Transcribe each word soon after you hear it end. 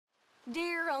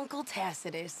Dear Uncle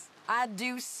Tacitus, I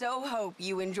do so hope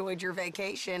you enjoyed your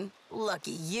vacation.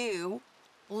 Lucky you,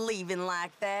 leaving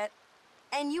like that.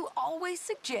 And you always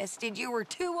suggested you were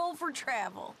too old for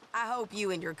travel. I hope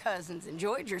you and your cousins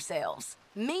enjoyed yourselves.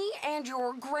 Me and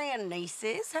your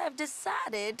grandnieces have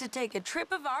decided to take a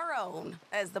trip of our own,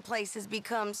 as the place has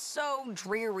become so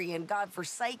dreary and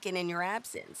godforsaken in your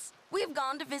absence. We've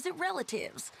gone to visit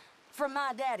relatives. From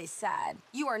my daddy's side,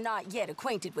 you are not yet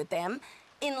acquainted with them,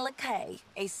 in Lacaille,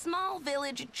 a small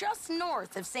village just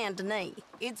north of Saint Denis.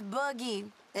 It's buggy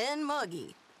and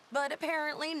muggy, but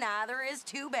apparently neither is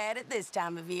too bad at this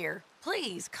time of year.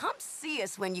 Please come see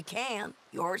us when you can.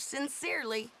 Yours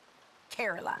sincerely,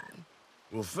 Caroline.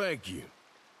 Well, thank you,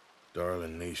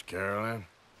 darling niece Caroline.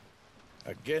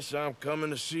 I guess I'm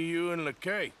coming to see you in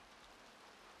Lacaille.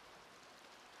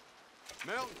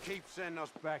 Milton keeps sending us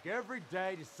back every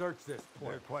day to search this place.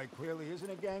 There quite clearly isn't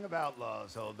a gang of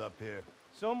outlaws holed up here.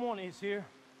 Someone is here.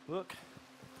 Look,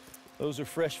 those are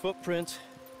fresh footprints.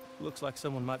 Looks like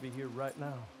someone might be here right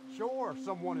now. Sure,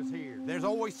 someone is here. There's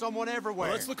always someone everywhere.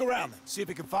 Well, let's look around then. See if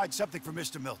we can find something for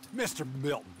Mr. Milton. Mr.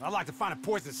 Milton. I'd like to find a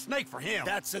poisonous snake for him.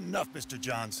 That's enough, Mr.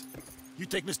 Johns. You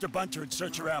take Mr. Bunter and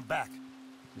search around back.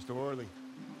 Mr. Orley,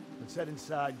 let's head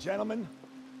inside. Gentlemen,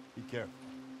 be careful.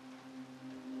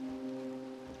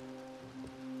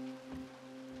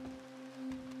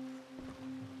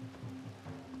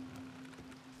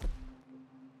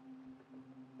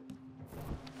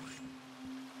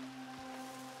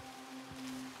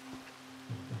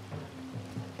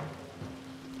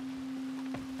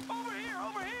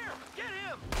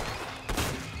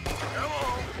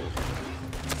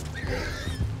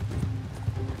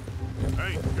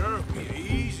 Hey, girl,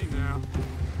 easy now.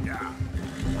 Yeah.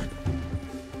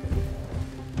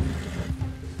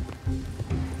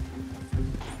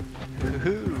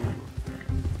 Woohoo!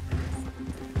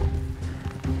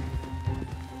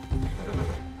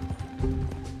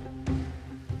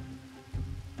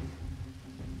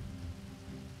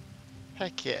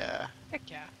 Heck yeah. Heck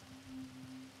yeah.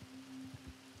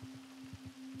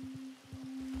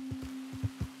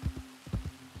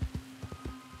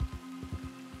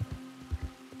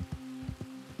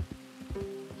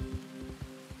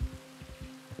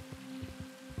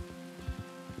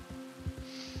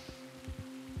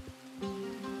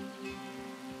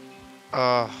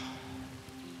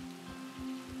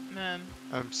 Man.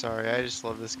 I'm sorry, I just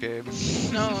love this game.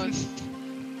 No, it's,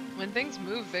 when things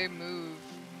move, they move.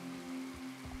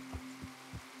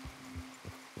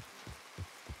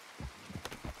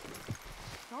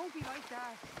 Don't be like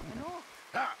that. I know.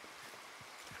 Ha!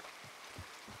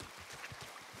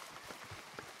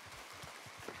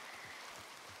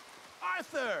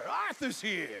 Arthur! Arthur's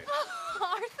here!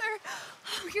 Arthur!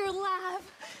 Oh, you're alive.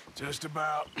 Just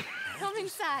about. Come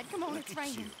inside. Come on, it's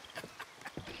raining.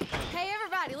 Hey,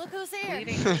 everybody, look who's here.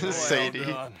 Bleeding. Sadie.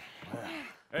 Well,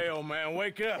 hey, old man,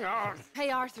 wake up.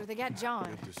 Hey, Arthur, they got John.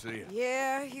 Good to see you.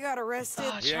 Yeah, he got arrested.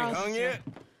 Oh, He ain't Charles hung is yet?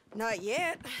 Not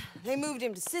yet. They moved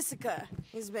him to Sisika.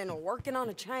 He's been working on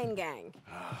a chain gang.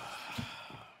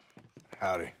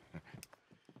 Howdy.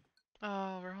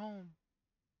 Oh, we're home.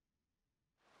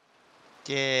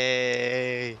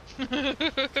 Yay!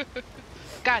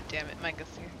 God damn it, Micah's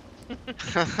here.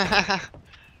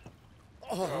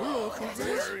 Oh, look,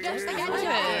 there he is.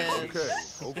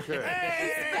 Yes.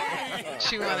 Okay.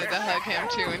 She wanted to hug him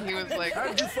too, and he was like, How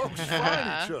did you folks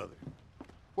find each other?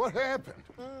 What happened?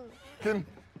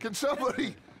 Can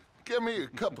somebody get me a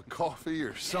cup of coffee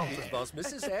or something? It was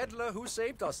Mrs. Adler who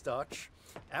saved us, Dutch.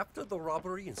 After the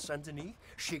robbery in Saint Denis,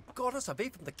 she got us away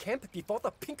from the camp before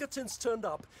the Pinkertons turned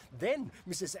up. Then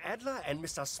Mrs. Adler and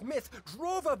Mr. Smith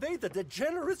drove away the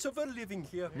degenerates who were living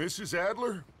here. Mrs.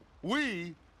 Adler,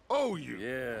 we owe you.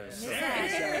 Yes.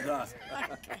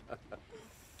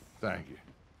 Thank you.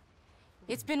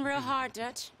 It's been real hard,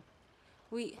 Dutch.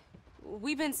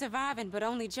 We've been surviving, but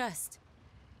only just.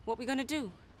 What we gonna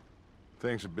do?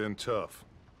 Things have been tough.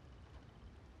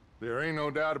 There ain't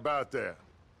no doubt about that.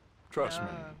 Trust me.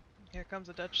 Here comes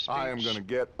a Dutch speech. I am gonna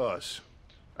get us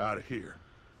out of here.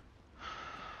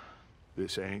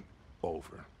 This ain't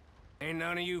over. Ain't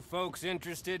none of you folks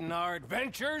interested in our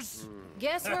adventures?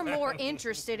 Guess we're more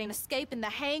interested in escaping the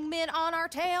hangmen on our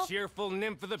tail. Cheerful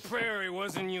nymph of the prairie,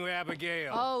 wasn't you,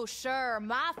 Abigail? Oh, sure.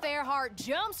 My fair heart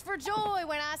jumps for joy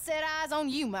when I set eyes on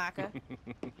you, Micah.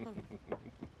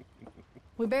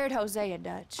 We buried Hosea,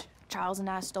 Dutch. Charles and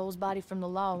I stole his body from the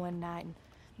law one night and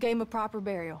gave him a proper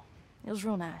burial. It was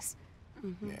real nice.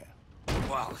 Yeah.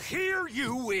 Well, here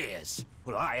you is.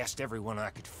 Well, I asked everyone I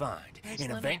could find,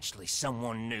 and eventually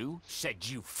someone new said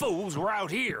you fools were out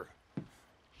here.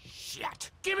 Shit.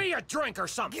 Give me a drink or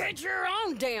something. Get your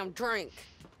own damn drink.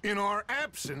 In our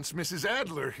absence, Mrs.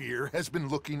 Adler here has been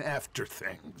looking after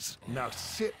things. Now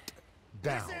sit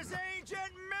down. This is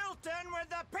Agent Milton with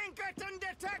the Pinkerton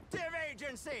Detective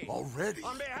Agency. Already?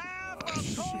 On behalf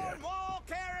of Cornwall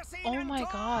Kerosene Oh my and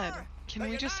God. Tar, Can the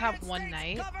we just United have one States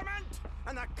night? Government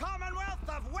and the Commonwealth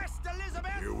of West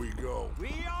Elizabeth. Here we go. We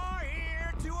are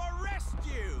here to arrest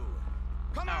you.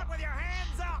 Come out with your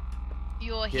hands up.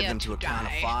 You're Give here him to a count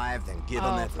of die. 5, then give him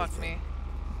Oh, everything. fuck me.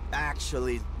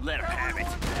 Actually, let him have it.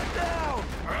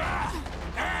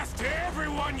 Asked to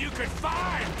everyone you could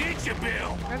find, did you,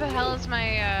 Bill? Where the hell is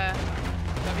my,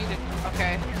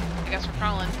 Okay. I guess we're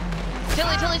crawling.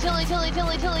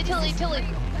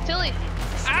 Tilly!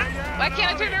 Ah! Why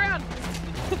can't I turn around?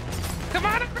 Come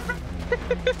on!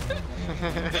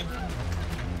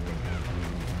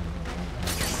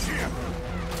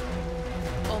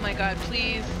 Oh my God,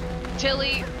 please.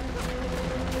 Tilly!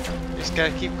 Just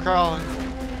gotta keep crawling.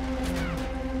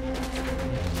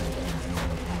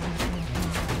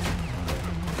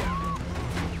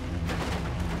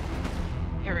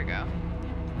 Here we go.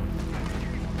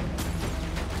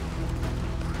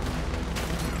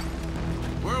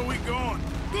 Where are we going?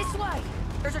 This way!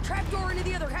 There's a trapdoor into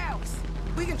the other house.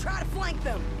 We can try to flank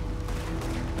them.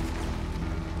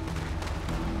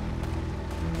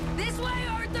 This way,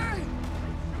 Arthur!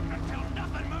 Until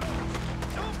nothing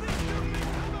moves. Don't be stupid.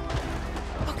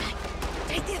 Okay,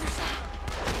 take the other side.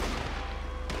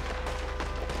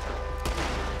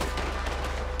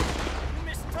 You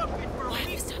mistook it for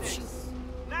weakness.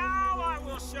 Now I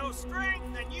will show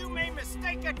strength, and you may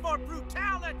mistake it for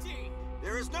brutality.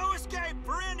 There is no escape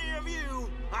for any of you.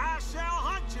 I shall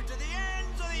hunt you to the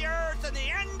ends of the earth and the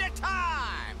end of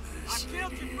time. I've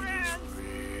killed your friends.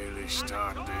 Really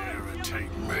starting to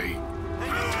irritate me.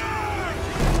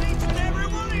 And each and every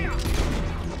one of you.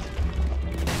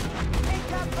 Take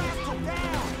that bastard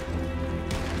down.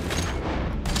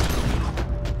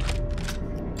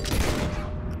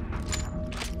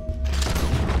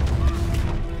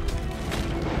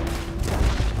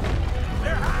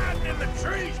 They're hiding in the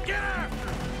trees. Get after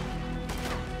them.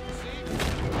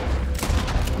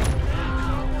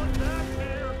 Someone back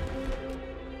there.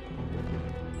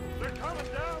 They're coming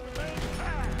down the main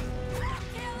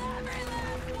path.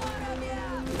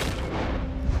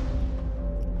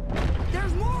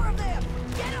 There's more of them!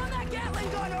 Get on that Gatling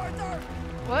gun, Arthur!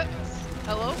 What?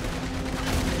 Hello?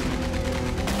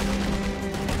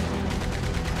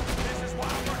 This is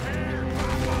why we're here,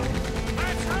 Papa.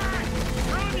 That's right.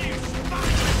 Run, you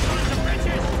spineless sons of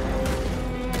bitches.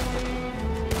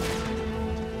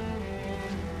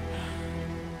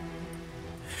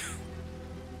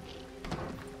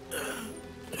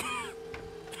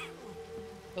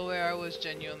 The way I was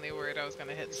genuinely worried I was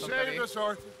gonna hit somebody. Save us,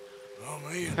 Arthur. Oh,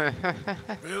 me and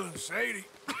Bill and Sadie.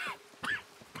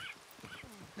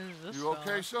 Who's this You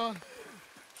okay, son?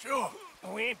 Sure.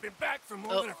 We ain't been back for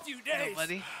more than a few days.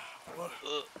 Buddy.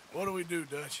 What do we do,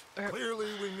 Dutch? Clearly,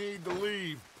 we need to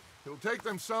leave. It'll take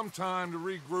them some time to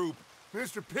regroup.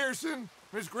 Mr. Pearson,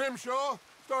 Miss Grimshaw,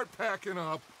 start packing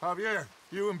up. Javier,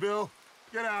 you and Bill,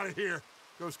 get out of here.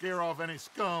 Go scare off any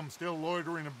scum still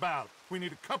loitering about. We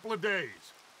need a couple of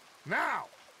days. Now,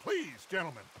 please,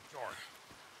 gentlemen. Sorry.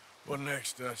 What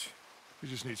next, Dutch? We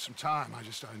just need some time. I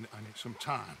need some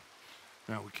time.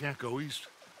 Now, we can't go east,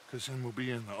 because then we'll be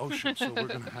in the ocean, so we're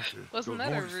gonna have to Wasn't go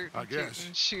that north, a root I guess.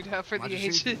 shootout for I the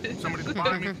just need ages? somebody to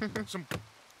find me some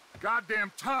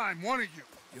goddamn time, one of you.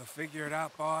 You'll figure it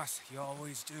out, boss. You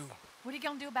always do. What are you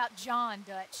gonna do about John,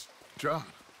 Dutch? John,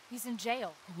 He's in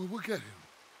jail. we'll get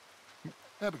him.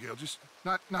 Abigail, just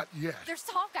not yet. There's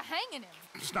talk of hanging him.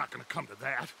 It's not gonna come to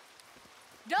that.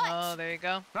 Dutch! Oh, there you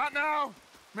go. Not now,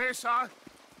 Mesa.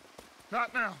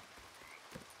 Not now.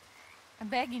 I'm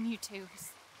begging you to.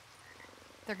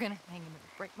 They're gonna hang him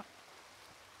and break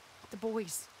the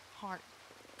boy's heart.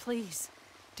 Please,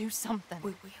 do something.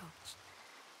 We will.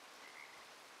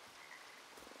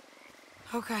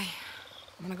 Okay.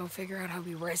 I'm gonna go figure out how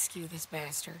we rescue this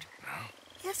bastard. Now?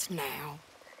 Yes, now.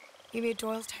 Give me at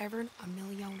Doyle's Tavern, a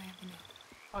Million Avenue.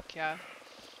 Fuck yeah.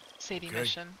 Sadie Okay.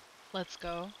 mission. Let's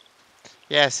go.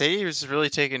 Yeah, Sadie was really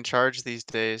taking charge these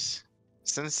days.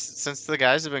 Since the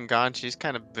guys have been gone, she's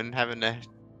kind of been having to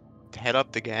head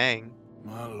up the gang.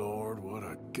 My lord, what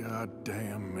a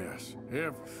goddamn mess.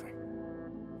 Everything.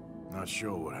 Not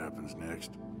sure what happens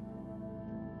next.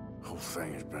 Whole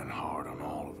thing has been hard on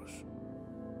all of us.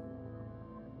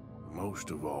 Most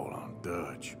of all on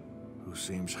Dutch, who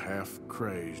seems half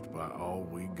crazed by all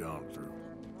we gone through.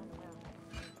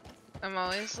 I'm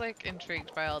always like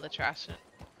intrigued by all the trash.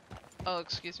 Oh,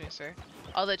 excuse me, sir.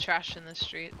 All the trash in the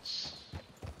streets.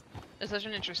 It's such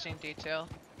an interesting detail.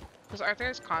 Because Arthur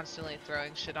is constantly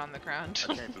throwing shit on the ground.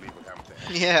 I can't believe what happened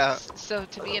there. Yeah. So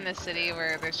to be in a city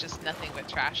where there's just nothing but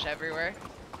trash everywhere,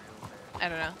 I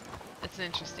don't know. It's an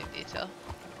interesting detail.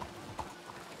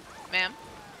 Ma'am,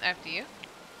 after you.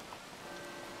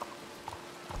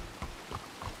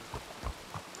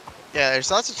 Yeah,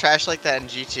 there's lots of trash like that in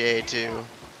GTA too.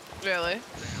 Really?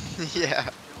 Yeah.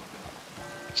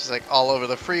 Just like all over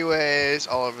the freeways,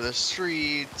 all over the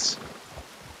streets.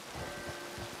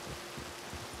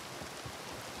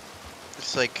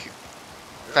 Just like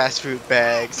fast food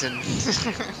bags and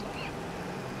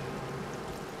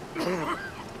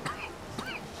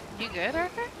You good,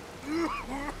 Arthur?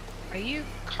 Are you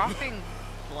coughing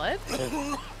blood?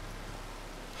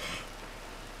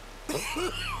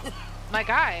 My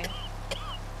guy.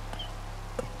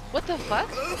 What the fuck?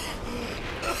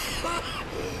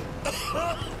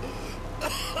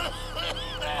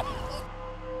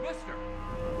 Mister!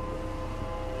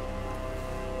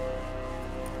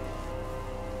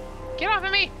 Get off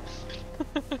of me!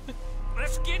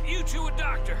 Let's get you to a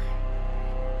doctor.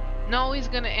 No, he's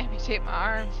gonna amputate my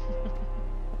arm.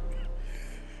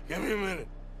 Give me a minute.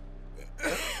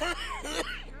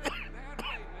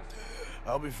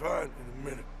 I'll be fine in a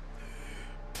minute.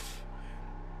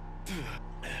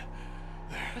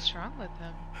 What's wrong with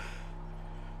him?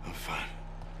 I'm fine.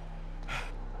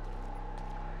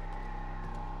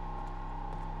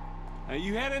 Now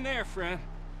you head in there, friend.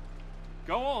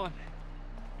 Go on.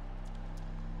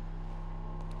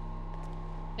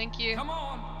 Thank you. Come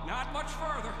on, not much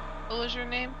further. What was your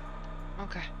name?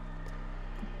 Okay.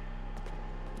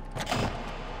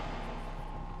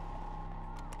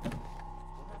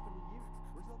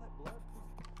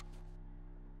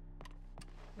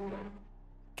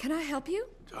 Can I help you?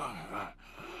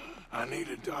 I need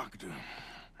a doctor.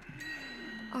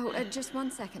 Oh, just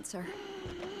 1 second, sir.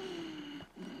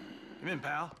 Come in,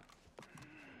 pal.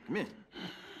 Come in.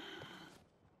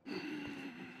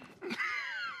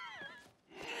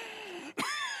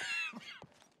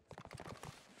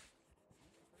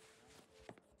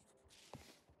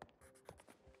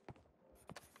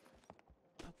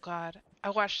 Oh God. I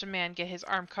watched a man get his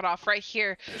arm cut off right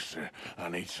here. Yes, sir. I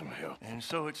need some help. And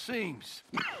so it seems.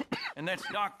 And that's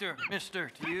Dr.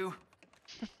 Mister to you?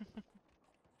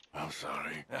 I'm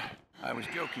sorry. I was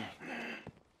joking.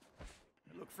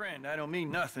 Look, friend, I don't mean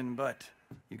nothing, but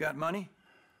you got money?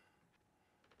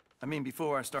 I mean,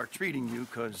 before I start treating you,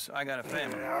 'cause I got a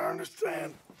family. Yeah, I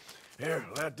understand. Here,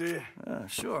 that dear.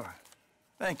 Sure.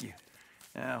 Thank you.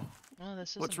 Now, Oh,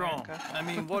 this is what's America. wrong? I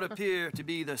mean, what appear to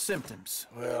be the symptoms?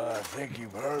 Well, I think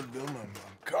you've heard them. I'm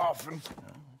coughing.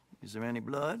 Is there any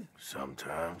blood?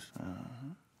 Sometimes.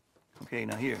 Okay,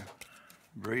 now here.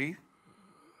 Breathe.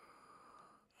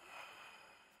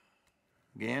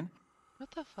 Again.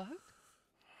 What the fuck?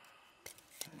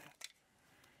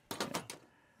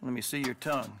 Let me see your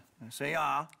tongue. Say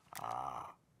ah. Ah.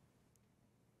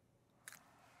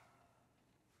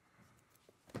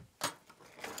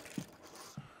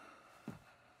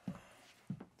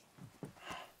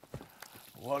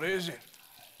 What is it?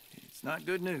 It's not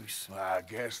good news. I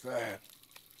guess that.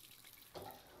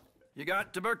 You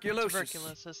got tuberculosis.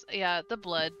 Tuberculosis. Yeah, the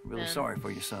blood. Really man. sorry for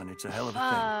your son. It's a hell of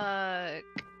a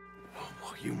Fuck.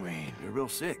 What you mean? thing. You're real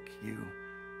sick.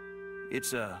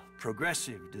 It's a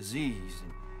progressive disease,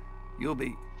 and you'll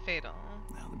be... Fatal.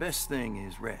 Now, the best thing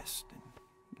is rest, and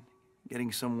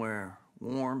getting somewhere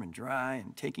warm and dry,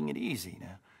 and taking it easy.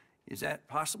 Now, is that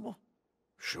possible?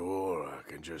 Sure, I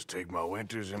can just take my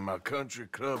winters in my country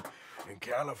club in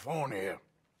California.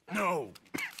 No,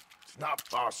 it's not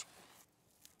possible.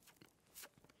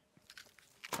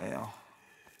 Well,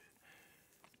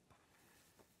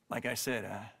 like I said,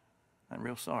 I'm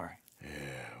real sorry. Yeah,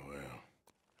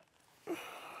 well...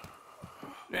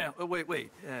 Yeah,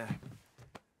 wait.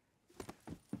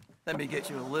 Let me get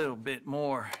you a little bit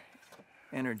more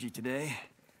energy today.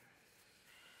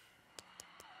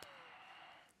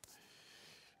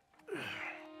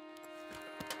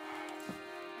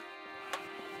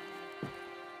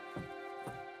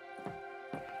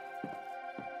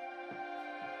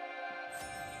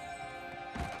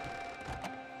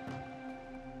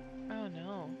 Oh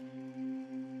no.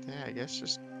 Yeah, I guess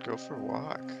just go for a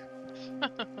walk.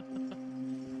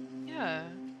 Yeah.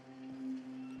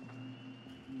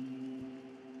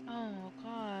 Oh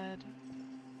God.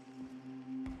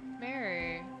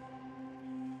 Mary.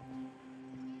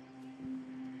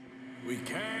 We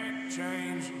can't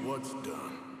change what's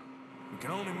done. We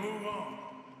can only move on.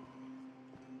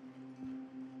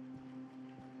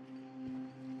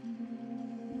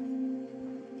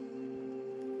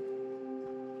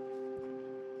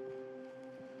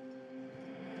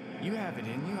 You have it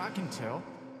in you, I can tell.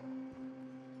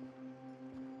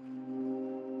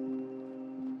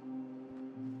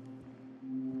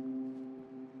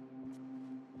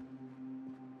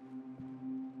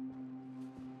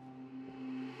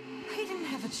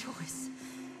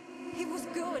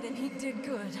 and he did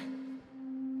good.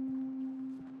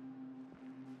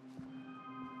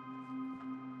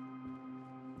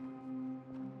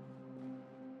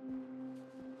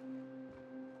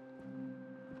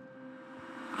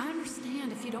 I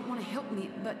understand if you don't want to help me,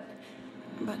 but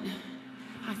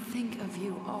I think of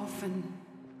you often.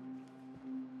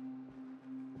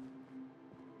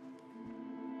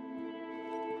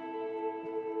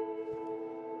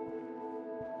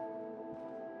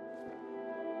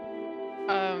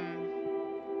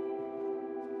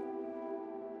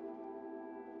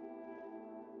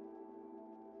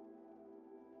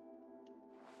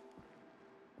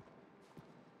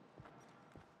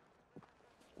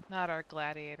 Not our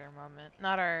gladiator moment.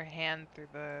 Not our hand through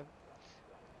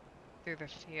the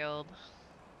field.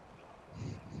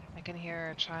 I can hear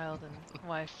a child and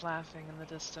wife laughing in the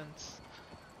distance.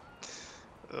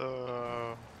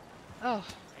 Oh,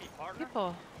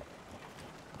 people.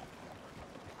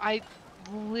 I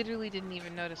literally didn't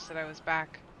even notice that I was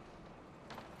back.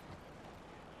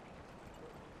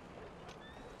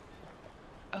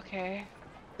 Okay.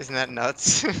 Isn't that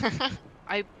nuts?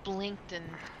 I blinked and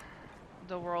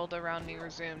the world around me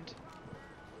resumed.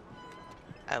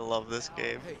 I love this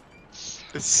game.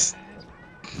 It's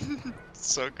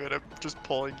so good. I'm just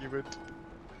pulling you in.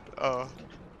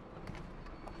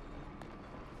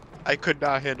 I could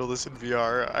not handle this in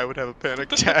VR. I would have a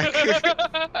panic attack.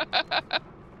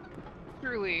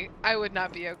 Truly, I would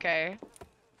not be okay.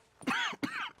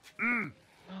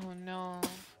 Oh no.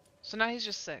 So now he's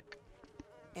just sick.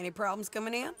 Any problems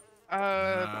coming in?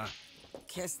 Nah.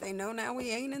 Guess they know now we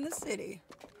ain't in the city.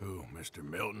 Who, Mr.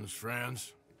 Milton's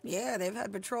friends? Yeah, they've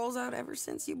had patrols out ever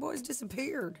since you boys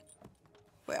disappeared.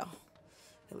 Well,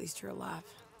 at least you're alive.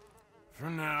 For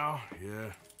now,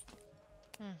 yeah.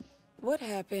 What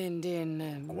happened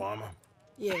in, Guama?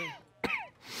 Yeah.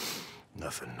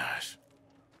 Nothing nice.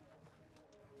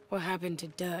 What happened to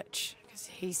Dutch? Because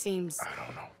he seems... I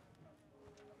don't know.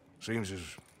 Seems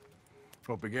as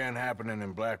what began happening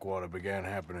in Blackwater began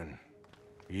happening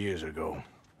years ago,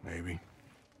 maybe.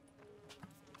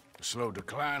 A slow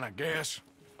decline, I guess.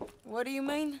 What do you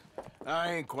mean?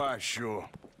 I ain't quite sure.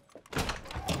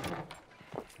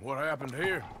 What happened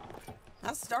here?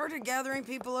 I started gathering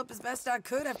people up as best I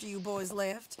could after you boys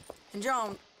left. And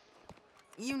John,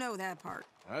 you know that part.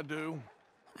 I do.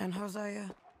 And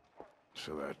Hosea?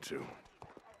 So that too.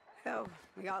 Hell,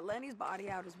 we got Lenny's body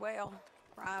out as well.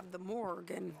 Arrived the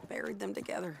morgue and buried them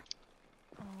together.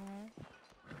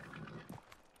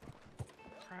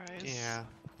 Surprise. Yeah.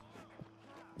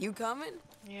 You coming?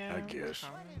 Yeah. I guess.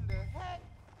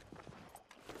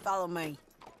 Follow me.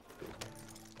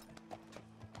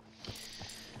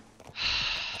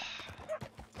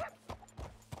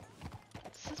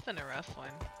 This has been a rough one.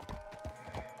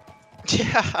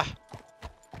 Yeah.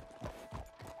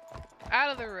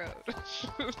 Out of the road.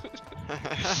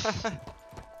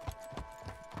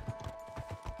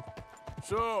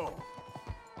 So,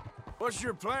 what's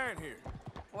your plan here?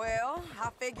 Well, I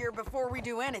figure before we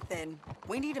do anything,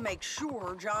 we need to make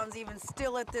sure John's even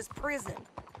still at this prison.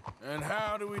 And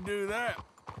how do we do that?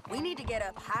 We need to get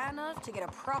up high enough to get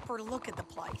a proper look at the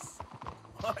place.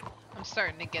 What? I'm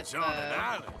starting to get It's on an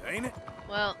island, ain't it?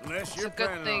 Well, Unless it's you're a good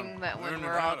planning thing on that when learning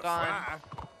we're how all to gone, fly.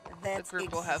 That's the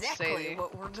group will have exactly Sadie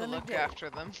what we're to gonna look do. after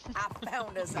them. I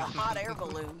found us a hot air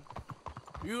balloon.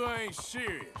 You ain't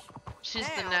serious. She's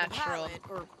Now, the natural, pilot,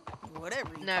 or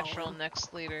whatever you natural call him,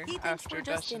 next leader he thinks after we're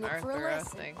just Dutch in and it for a Arthur, I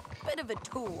lesson. think. Bit of a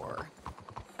tour.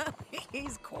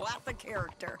 He's quite the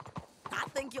character. I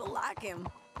think you'll like him.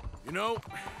 You know,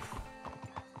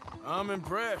 I'm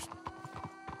impressed.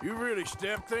 You really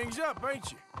stepped things up,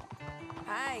 ain't you?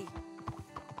 Hey,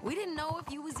 we didn't know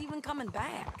if you was even coming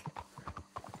back.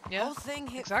 Yeah, Whole thing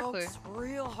hit exactly. folks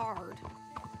real hard.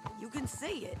 You can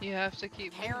see it. You have to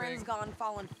keep Heron's moving. gone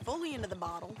falling fully into the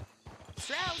bottle.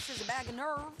 Strauss is a bag of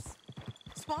nerves.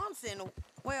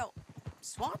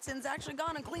 Swanson's actually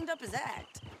gone and cleaned up his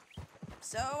act.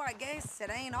 So I guess it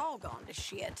ain't all gone to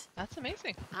shit. That's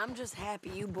amazing. I'm just happy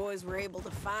you boys were able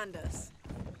to find us.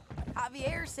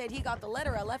 Javier said he got the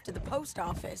letter I left at the post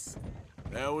office.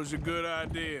 That was a good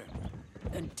idea.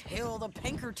 Until the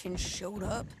Pinkertons showed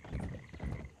up.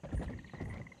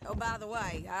 Oh, by the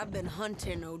way, I've been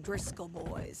hunting O'Driscoll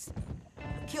boys.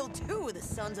 Killed 2 of the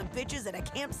sons of bitches at a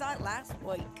campsite last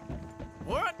week.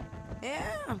 What?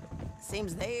 Yeah.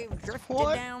 Seems they've drifted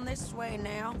down this way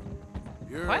now.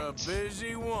 You're a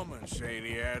busy woman,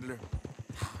 Sadie Adler.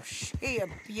 She a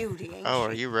beauty, ain't Oh, she?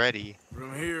 are you ready?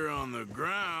 From here on the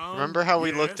ground. Remember how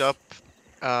we looked up,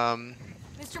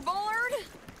 Mr. Bullard?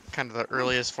 kind of the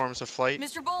earliest forms of flight?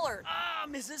 Mr. Bullard! Ah,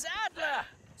 Mrs. Adler!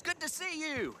 It's good to see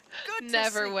you. Good to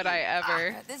Never see would you. I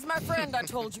ever. This is my friend I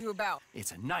told you about.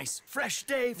 It's a nice, fresh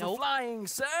day for flying,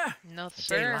 sir. No, A day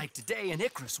sir. like today, and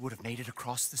Icarus would have made it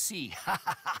across the sea. You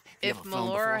If ever flown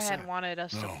Melora before, had sir? wanted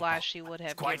us to No. fly, she would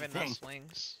have quite a given us thing.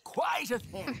 wings. Quite a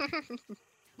thing.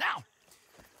 Now,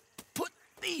 put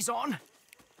these on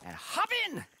and hop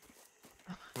in.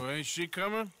 Well, ain't she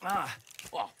coming?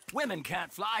 Well, women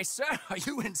can't fly, sir. Are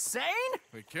you insane?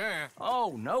 They can't.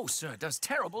 Oh, no, sir. It does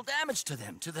terrible damage to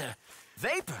them, to their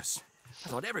vapors. I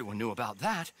thought everyone knew about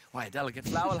that. Why, a delicate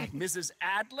flower like Mrs.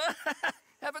 Adler?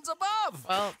 Heavens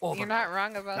above! Well, you're not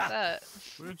wrong about that.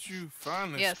 Where'd you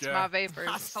find this Yes, guy? my vapors.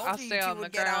 I'll stay on the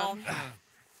ground.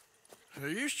 Are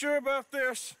you sure about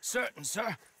this? Certain,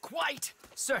 sir. Quite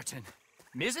certain.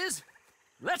 Mrs.,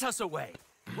 let us away.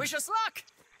 Wish us luck.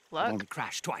 Luck? Only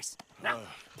crash twice. Now,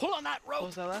 pull on that rope. What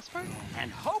was that last part?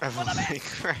 And hope for the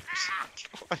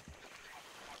best.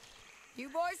 You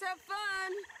boys have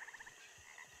fun.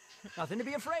 Nothing to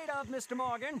be afraid of, Mr.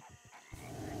 Morgan.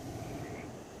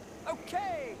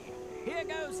 Okay, here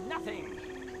goes nothing.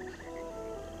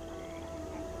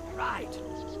 Right,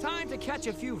 time to catch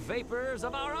a few vapors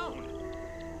of our own.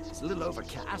 It's a little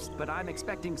overcast, but I'm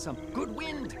expecting some good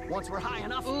wind once we're high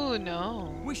enough. Ooh,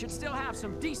 no. We should still have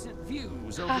some decent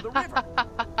views over the river.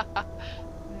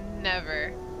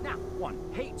 Never. Now,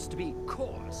 one hates to be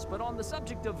coarse, but on the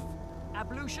subject of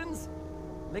ablutions,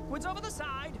 liquids over the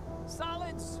side,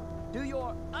 solids, do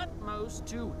your utmost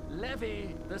to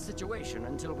levy the situation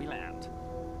until we land.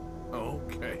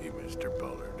 Okay, Mr.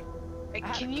 Bullard.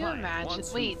 Can you imagine?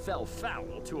 Wait, fell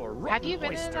foul to a have you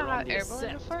been in oyster a on hot the air balloon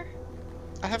ascent. before?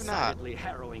 I have not. Decidedly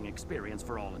harrowing experience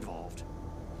for all involved.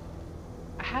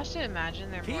 I have to imagine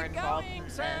they're more Keep involved going, in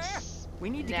sir. this We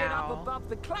need to now. get up above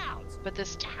the clouds. But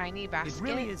this tiny It basket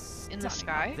really is in the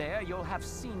stunning. sky? Up there, you'll have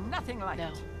seen nothing like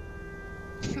No.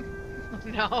 it.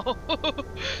 No.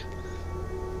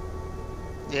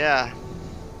 Yeah.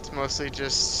 It's mostly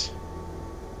just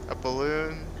a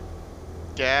balloon,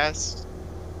 gas,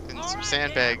 and some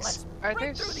sandbags.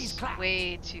 Arthur's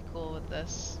way too cool with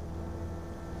this.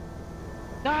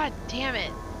 God damn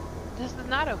it. This is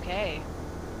not okay.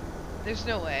 There's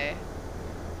no way.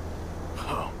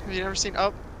 Oh, Have you never seen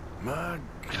Up? my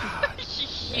God.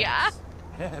 Yeah?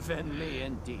 Heavenly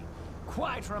indeed.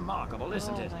 Quite remarkable,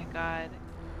 isn't Oh it? my god.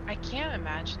 I can't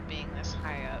imagine being this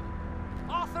high up.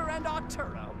 Arthur and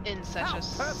Arturo. In such How a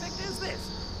perfect is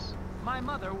this? My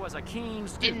mother was a keen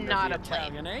student In not a of the plane,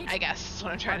 Italian age. I guess is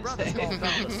what I'm My trying to brother's say. called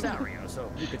Belisario,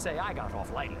 so you could say I got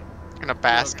off lightly. In a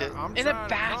basket. I'm In a trying to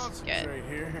basket. concentrate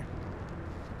here.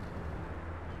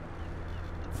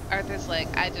 Arthur's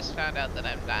like, I just found out that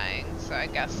I'm dying, so I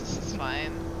guess this is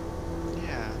fine.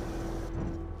 Yeah.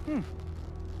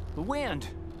 The wind.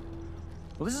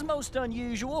 Well, this is most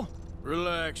unusual.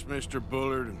 Relax, Mr.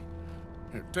 Bullard, and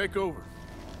here, take over.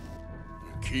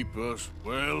 And keep us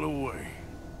well away.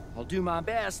 I'll do my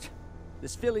best.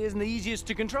 This filly isn't the easiest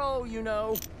to control, you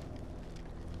know.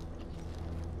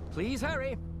 Please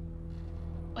hurry.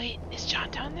 Wait, is John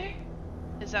down there?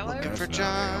 Is that what Looking I for That's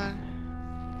John.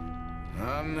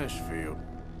 Not in this field.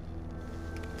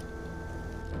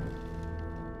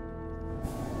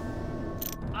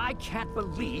 I can't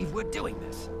believe we're doing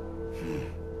this.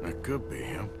 That could be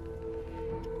him.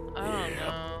 I don't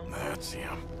know. That's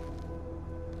him.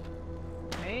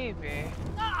 Maybe.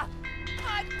 Ah!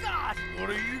 My God! What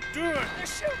are you doing? They're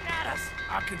shooting at us!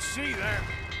 I can see that.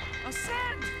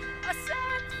 Ascend!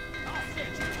 Ascend!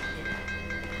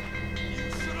 You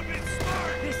should have been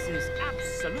smart. This is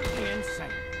absolutely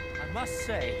insane. I must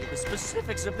say, the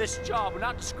specifics of this job were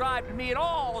not described to me at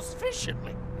all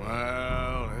sufficiently.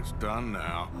 Well, it's done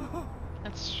now.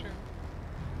 That's true.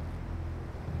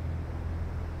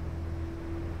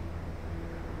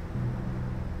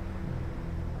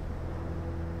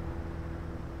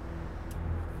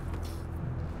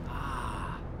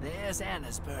 Ah, there's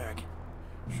Annesburg.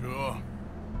 Sure.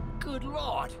 Good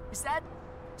Lord, is that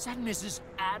Mrs.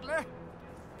 Adler?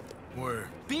 Where?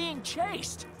 Being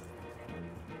chased.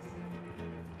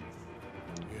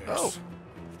 Yes. Oh.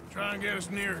 Try and get us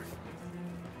near.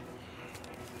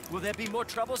 Will there be more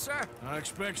trouble, sir? I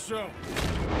expect so.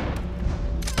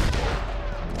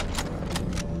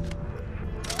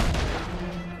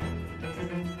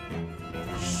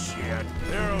 Shit,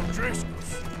 they're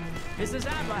O'Driscoll's. Mrs.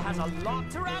 Adler has a lot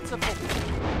to answer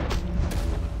for.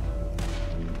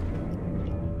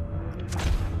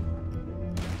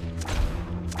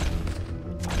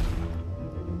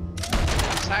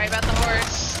 Sorry about the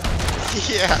horse.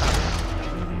 Yeah.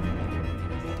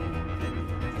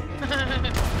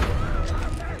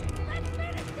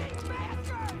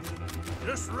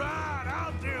 Just ride,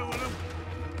 I'll deal with them.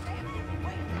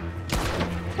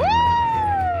 Woo!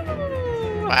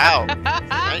 Wow.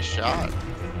 Nice shot.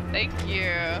 Thank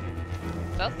you.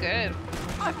 Felt good.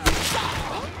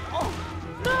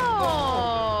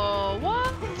 No!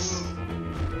 What?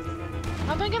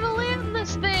 How am I gonna land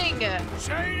this thing?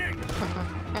 Shady!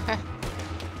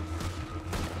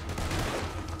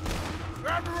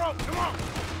 Grab the rope, come on!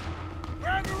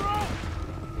 Grab the rope!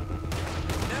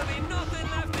 There'll be nothing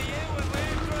left of you when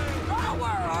we're through.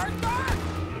 Lower, Arthur!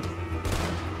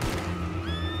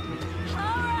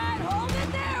 All right, hold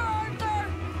it there, Arthur!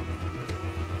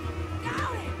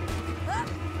 Got it!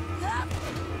 Up!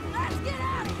 Let's get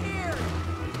out of here!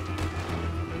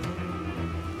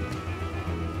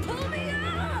 Pull me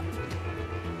up!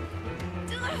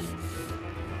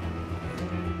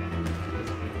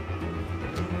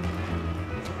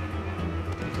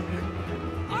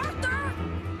 Arthur!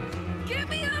 Get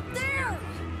me up there!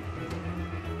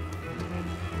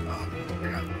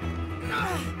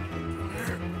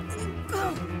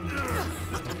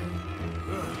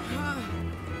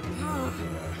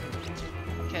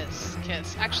 Kiss,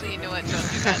 kiss. Actually, you know what? Don't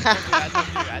do that. Don't do that. Don't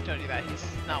do that. Don't do that. He's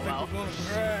not well.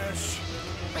 Crash.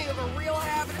 You have a real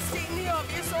habit of stating the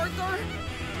obvious, Arthur.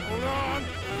 Hold on.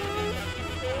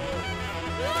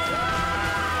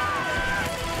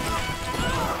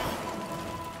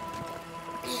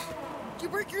 Did you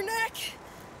break your neck?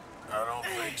 I don't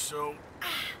think so.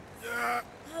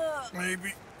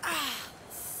 Maybe.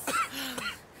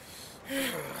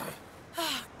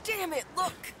 Damn it,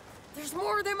 look! There's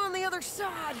more of them on the other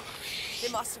side. They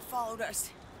must have followed us.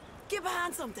 Get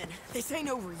behind something. This ain't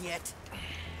over yet.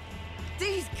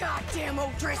 These goddamn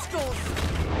O'Driscolls!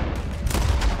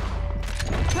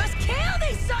 Just kill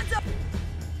these sons of...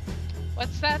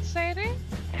 What's that, Sadie?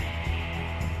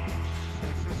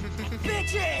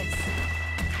 bitches!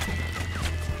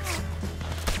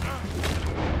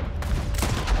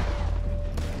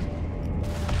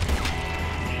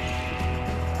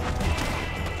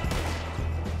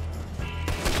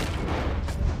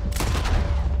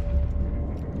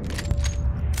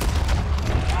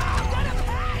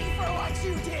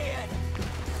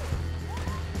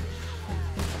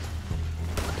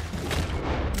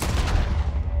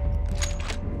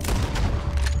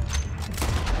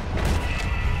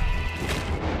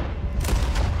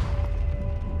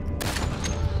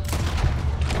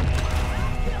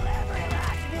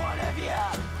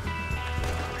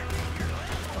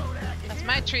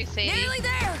 Tree, Sadie. Nearly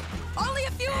there! Only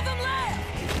a few of them left!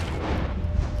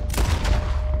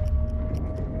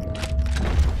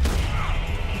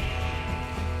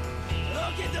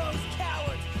 Look at those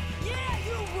cowards! Yeah,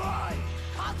 you run!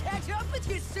 I'll catch up with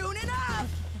you soon enough!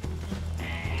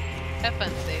 Have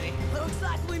fun, Sadie. Looks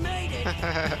like we made it!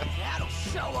 That'll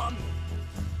show them!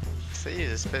 Sadie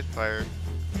is a Spitfire.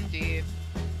 Indeed.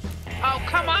 Oh,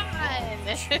 come on! I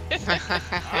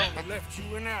only left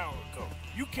you an hour ago.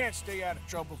 You can't stay out of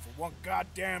trouble for one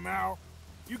goddamn hour.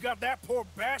 You got that poor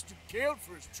bastard killed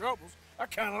for his troubles. I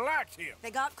kind of liked him.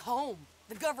 They got Combe,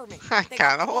 the government. I They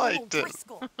got kind of Combe liked him.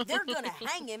 Driscoll. They're gonna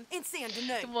hang him in Saint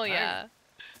Denis. Well, yeah.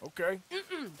 Okay.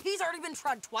 He's already been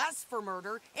tried twice for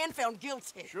murder and found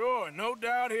guilty. Sure, no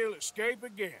doubt he'll escape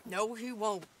again. No, he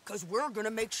won't, because we're gonna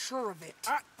make sure of it.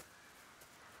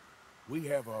 We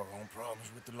have our own problems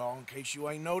with the law in case you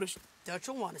ain't noticed. Dutch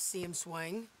will want to see him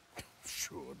swing.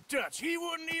 Sure, Dutch, he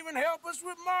wouldn't even help us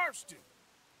with Marston.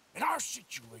 And our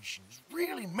situation is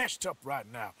really messed up right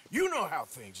now. You know how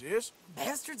things is.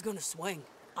 Bastard's gonna swing.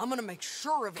 I'm gonna make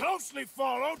sure of it. Closely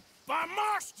followed by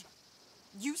Marston.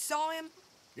 You saw him?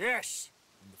 Yes,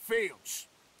 in the fields.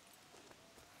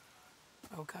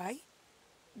 Okay.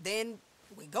 Then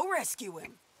we go rescue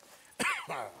him.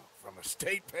 From a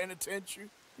state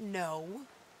penitentiary? No.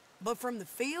 But from the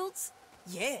fields?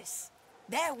 Yes.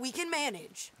 That we can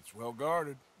manage. It's well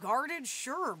guarded. Guarded,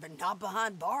 sure, but not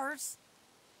behind bars.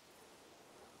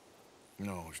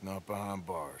 No, it's not behind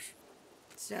bars.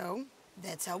 So,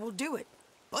 that's how we'll do it.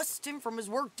 Bust him from his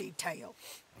work detail.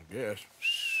 I guess.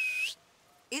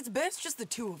 It's best just the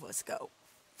two of us go.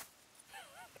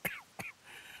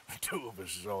 The two of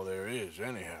us is all there is,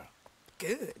 anyhow.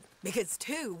 Good, because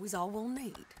two is all we'll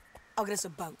need. I'll get us a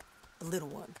boat, a little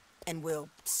one, and we'll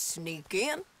sneak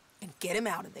in and get him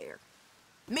out of there.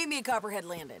 Meet me at Copperhead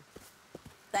Landing.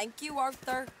 Thank you,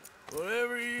 Arthur.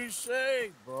 Whatever you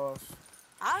say, boss.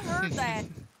 I heard that.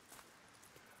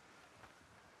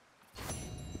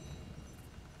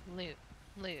 Loot,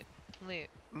 loot, loot,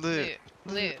 Loot.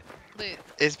 loot, loot.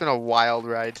 It's been a wild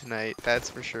ride tonight, that's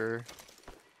for sure.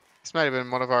 This might have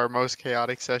been one of our most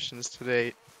chaotic sessions to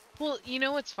date. Well, you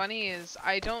know what's funny is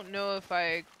I don't know if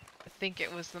I think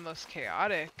it was the most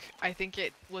chaotic. I think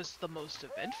it was the most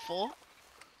eventful.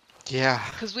 Yeah.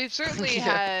 Because we've certainly Yeah.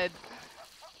 had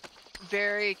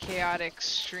very chaotic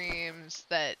streams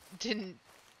that didn't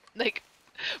like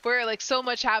where like so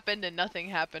much happened and nothing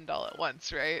happened all at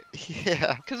once, right?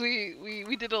 Yeah. Because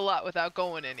we did a lot without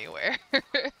going anywhere.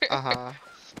 Uh-huh.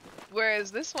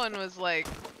 Whereas this one was like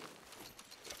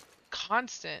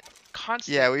constant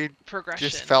Yeah, we progression.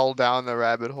 just fell down the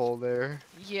rabbit hole there.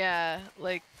 Yeah,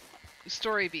 like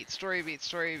story beat, story beat,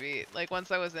 story beat. Like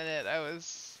once I was in it, I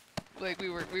was like we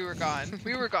were gone.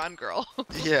 We were gone, girl.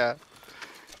 Yeah.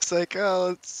 It's like,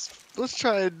 oh, let's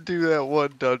try and do that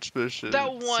one Dutch mission. That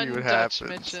and see one what Dutch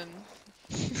happens. mission.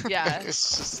 Yeah.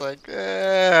 It's just like,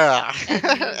 yeah.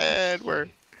 And, And we're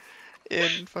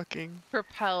in fucking.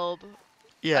 Propelled a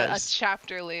Yes.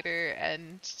 chapter later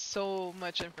and so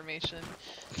much information.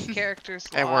 Characters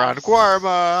And we're on lost.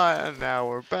 Guarma, and now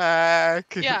we're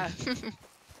back. Yeah.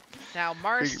 Now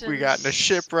Marston's... we got in a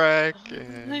shipwreck,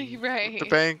 and right. the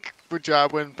bank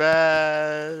job went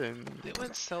bad, and It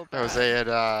went so bad. Hosea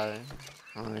died.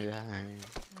 Oh yeah.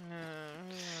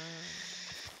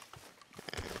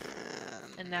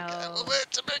 And now... A little bit of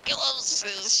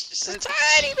tuberculosis, just a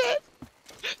tiny bit.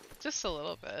 Just a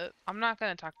little bit. I'm not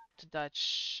gonna talk to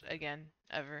Dutch again,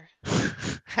 ever.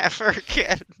 Ever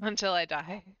again. Until I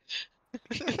die.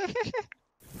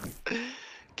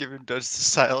 Giving Dutch the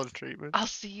silent treatment. I'll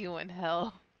see you in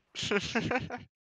hell.